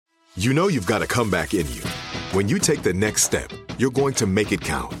You know you've got a comeback in you. When you take the next step, you're going to make it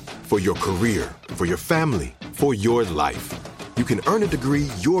count for your career, for your family, for your life. You can earn a degree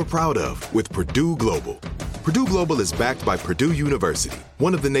you're proud of with Purdue Global. Purdue Global is backed by Purdue University,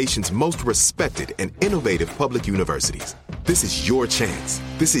 one of the nation's most respected and innovative public universities. This is your chance.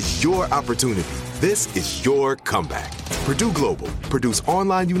 This is your opportunity. This is your comeback. Purdue Global, Purdue's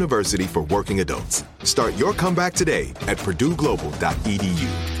online university for working adults. Start your comeback today at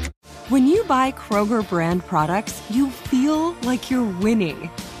purdueglobal.edu. When you buy Kroger brand products, you feel like you're winning.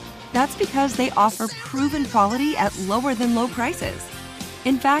 That's because they offer proven quality at lower than low prices.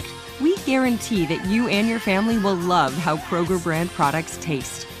 In fact, we guarantee that you and your family will love how Kroger brand products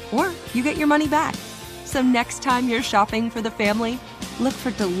taste, or you get your money back. So next time you're shopping for the family, look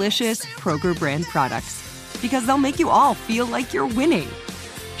for delicious Kroger brand products, because they'll make you all feel like you're winning.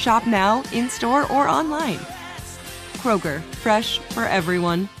 Shop now, in-store, or online. Kroger, fresh for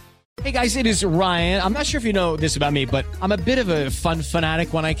everyone. Hey guys, it is Ryan. I'm not sure if you know this about me, but I'm a bit of a fun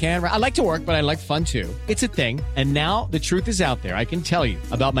fanatic when I can. I like to work, but I like fun too. It's a thing. And now the truth is out there. I can tell you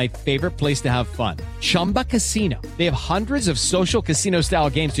about my favorite place to have fun. Chumba Casino. They have hundreds of social casino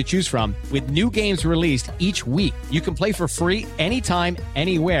style games to choose from with new games released each week. You can play for free anytime,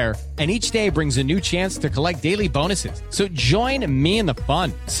 anywhere. And each day brings a new chance to collect daily bonuses. So join me in the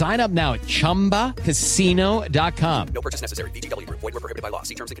fun. Sign up now at ChumbaCasino.com. No purchase necessary. VGW Group. Void where prohibited by law.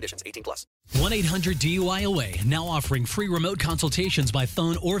 See terms and conditions. 18+. 1-800-DUI-AWAY. Now offering free remote consultations by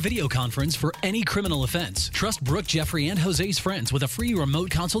phone or video conference for any criminal offense. Trust Brooke, Jeffrey, and Jose's friends with a free remote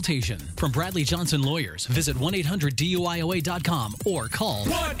consultation. From Bradley Johnson Lawyers, visit 1-800-DUI-AWAY.com or call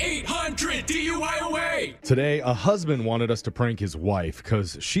 1-800-DUI-AWAY. Today, a husband wanted us to prank his wife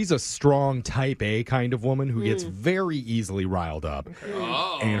because she's a strong type A kind of woman who gets very easily riled up.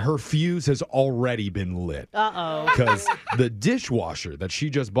 And her fuse has already been lit. Because the dishwasher that she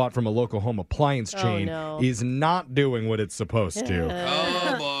just bought from a local home appliance chain is not doing what it's supposed to.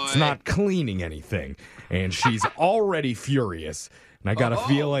 Oh, boy. It's not cleaning anything. And she's already furious. And I got a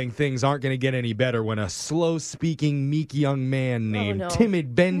feeling things aren't going to get any better when a slow-speaking, meek young man named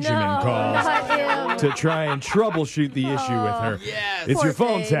Timid Benjamin calls to try and troubleshoot the issue with her. Yes. It's your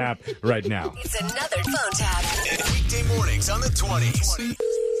phone tap right now. It's another phone tap. Weekday mornings on the 20s.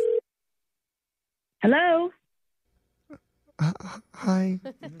 Hello. Hi.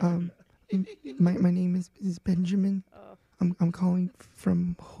 My name is Benjamin. I'm calling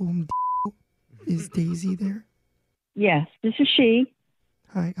from Home Depot. Is Daisy there? Yes, this is she.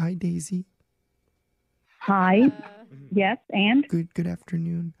 Hi, Daisy. Hi. Yes, and? Good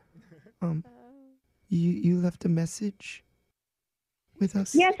afternoon. You left a message with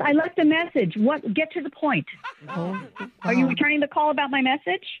us? Yes, I left a message. What? Get to the point. Are you returning the call about my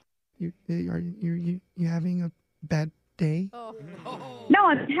message? You having a bad day? No,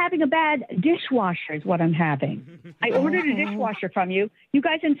 I'm having a bad dishwasher is what I'm having. I ordered a dishwasher from you. You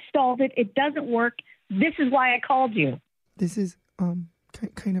guys installed it. It doesn't work. This is why I called you. This is kind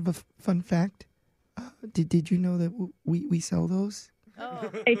of a fun fact. Did you know that we sell those?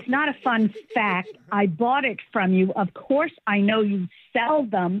 It's not a fun fact. I bought it from you. Of course, I know you sell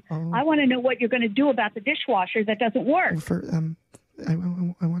them. I want to know what you're going to do about the dishwasher that doesn't work. I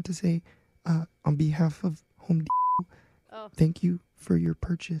want to say, on behalf of Home Depot, thank you for your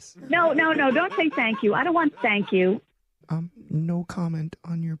purchase. No, don't say thank you. I don't want thank you. No comment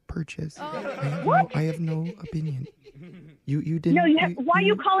on your purchase. I have no opinion. You didn't. No, why are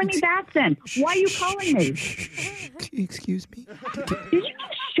you calling me back then? Why are you calling me? Excuse me. Did you just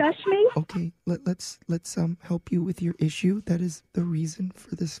shush me? Okay, let's help you with your issue. That is the reason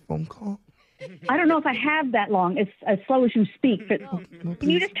for this phone call. I don't know if I have that long. It's as slow as you speak. But can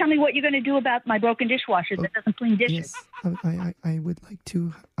you just tell me what you're going to do about my broken dishwasher that doesn't clean dishes? Yes, I would like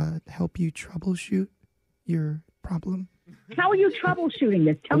to help you troubleshoot your problem. How are you troubleshooting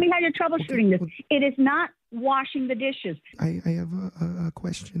this? Tell me how you're troubleshooting this. It is not washing the dishes. I have a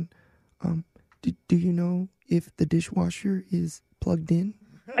question. Do you know if the dishwasher is plugged in?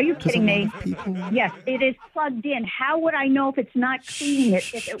 Are you kidding me? Yes, it is plugged in. How would I know if it's not cleaning it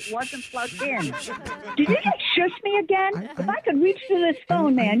if it wasn't plugged in? Did you just shush me again? If I could reach to this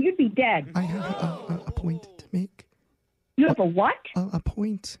phone, man, you'd be dead. I have a point to make. You have a what? A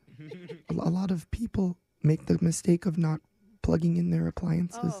point. A lot of people make the mistake of not plugging in their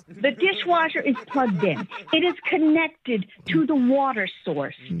appliances. The dishwasher is plugged in. It is connected to the water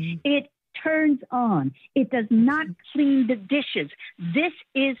source. It turns on. It does not clean the dishes. This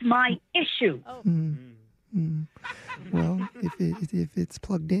is my issue. Well, if it's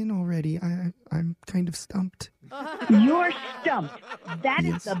plugged in already, I'm kind of stumped. You're stumped. That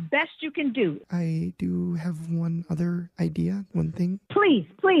Yes. is the best you can do. I do have one other idea, one thing. Please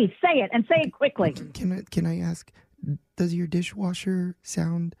say it, and say it quickly. Can I ask, does your dishwasher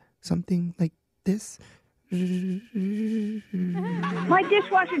sound something like this? My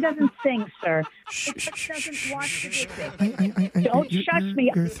dishwasher doesn't sing, sir. It doesn't wash the dishes. Don't shush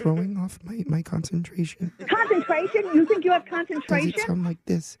me. You're throwing off my concentration. Concentration? You think you have Does concentration? it sound like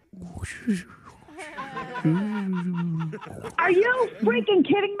this? Are you freaking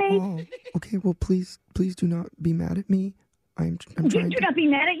kidding me? Oh, okay, well, please do not be mad at me. I'm You trying do to... not be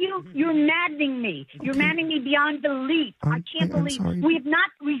mad at you. You're maddening me. You're maddening me beyond belief. I can't I'm believe sorry. we have not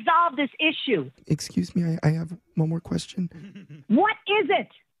resolved this issue. Excuse me, I have one more question. What is it?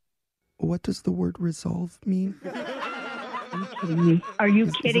 What does the word resolve mean? Are you kidding me? Are you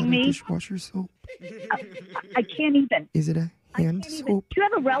Is kidding that a me? dishwasher soap? I can't even. Is it a hand Do soap? you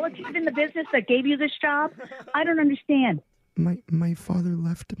have a relative in the business that gave you this job? I don't understand. My father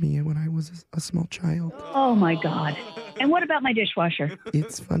left me when I was a small child. Oh, my God. And what about my dishwasher?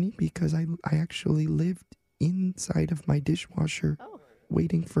 It's funny because I actually lived inside of my dishwasher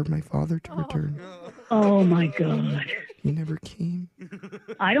waiting for my father to return. Oh, my God. He never came.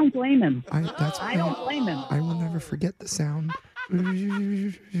 I don't blame him. I don't blame him. I will never forget the sound.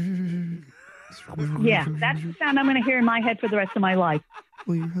 Yeah, that's the sound I'm going to hear in my head for the rest of my life.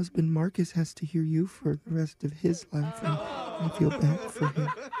 Well, your husband Marcus has to hear you for the rest of his life, and I feel bad for him.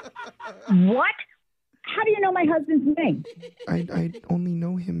 What? How do you know my husband's name? I only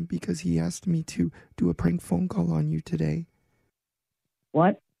know him because he asked me to do a prank phone call on you today.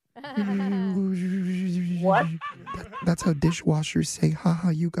 What? What? That's how dishwashers say, haha,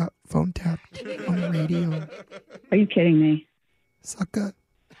 you got phone tapped on the radio. Are you kidding me? Sucka.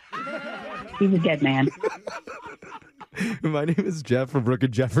 He's a dead man. My name is Jeff from Brooke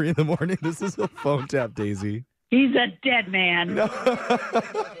and Jeffrey in the morning. This is a phone tap, Daisy. He's a dead man.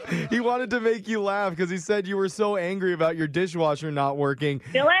 He wanted to make you laugh because he said you were so angry about your dishwasher not working.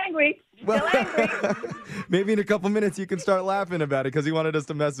 Still angry. Still angry. Maybe in a couple minutes you can start laughing about it because he wanted us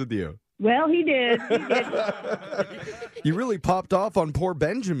to mess with you. Well, he did. He did. You really popped off on poor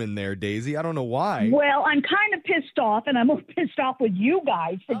Benjamin there, Daisy. I don't know why. Well, I'm kind of pissed off, and I'm more pissed off with you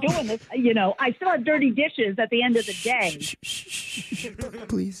guys for doing this. You know, I still have dirty dishes at the end of the day.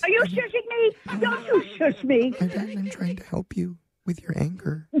 Please. Are you shushing me? Don't you shush me. I'm trying to help you with your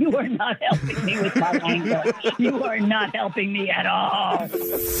anger. You are not helping me with my anger. You are not helping me at all.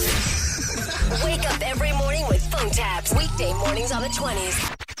 Wake up every morning with phone taps. Weekday mornings on the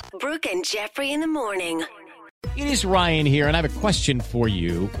 20s. Brooke and Jeffrey in the morning. It is Ryan here, and I have a question for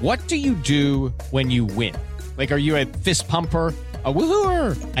you. What do you do when you win? Like, are you a fist pumper, a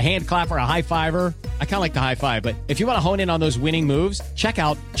woohooer, a hand clapper, a high fiver? I kind of like the high five, but if you want to hone in on those winning moves, check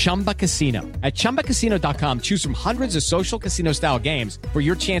out Chumba Casino. At ChumbaCasino.com, choose from hundreds of social casino-style games for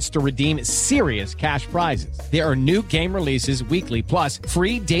your chance to redeem serious cash prizes. There are new game releases weekly, plus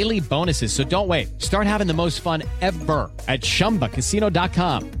free daily bonuses. So don't wait. Start having the most fun ever at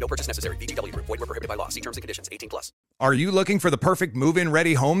ChumbaCasino.com. No purchase necessary. VGW Group. Void where prohibited by law. See terms and conditions. 18+. Are you looking for the perfect move-in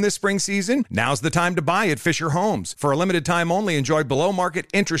ready home this spring season? Now's the time to buy at Fisher Homes. For a limited time only, enjoy below-market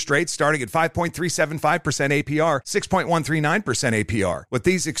interest rates starting at 5.375% APR, 6.139% APR. With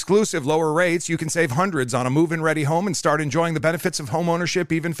these exclusive lower rates, you can save hundreds on a move-in ready home and start enjoying the benefits of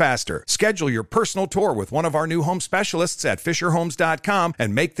homeownership even faster. Schedule your personal tour with one of our new home specialists at FisherHomes.com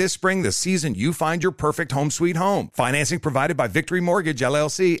and make this spring the season you find your perfect home sweet home. Financing provided by Victory Mortgage,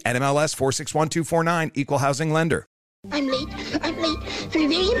 LLC, NMLS 461249, Equal Housing Lender. I'm late for a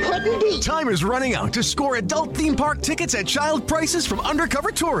very important date. Time is running out to score adult theme park tickets at child prices from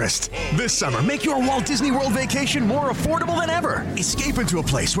Undercover Tourist. This summer, make your Walt Disney World vacation more affordable than ever. Escape into a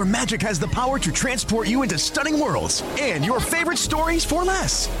place where magic has the power to transport you into stunning worlds and your favorite stories for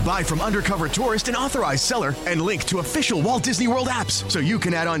less. Buy from Undercover Tourist, an authorized seller, and link to official Walt Disney World apps so you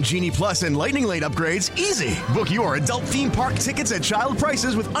can add on Genie Plus and Lightning Lane upgrades easy. Book your adult theme park tickets at child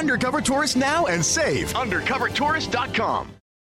prices with Undercover Tourist now and save. UndercoverTourist.com.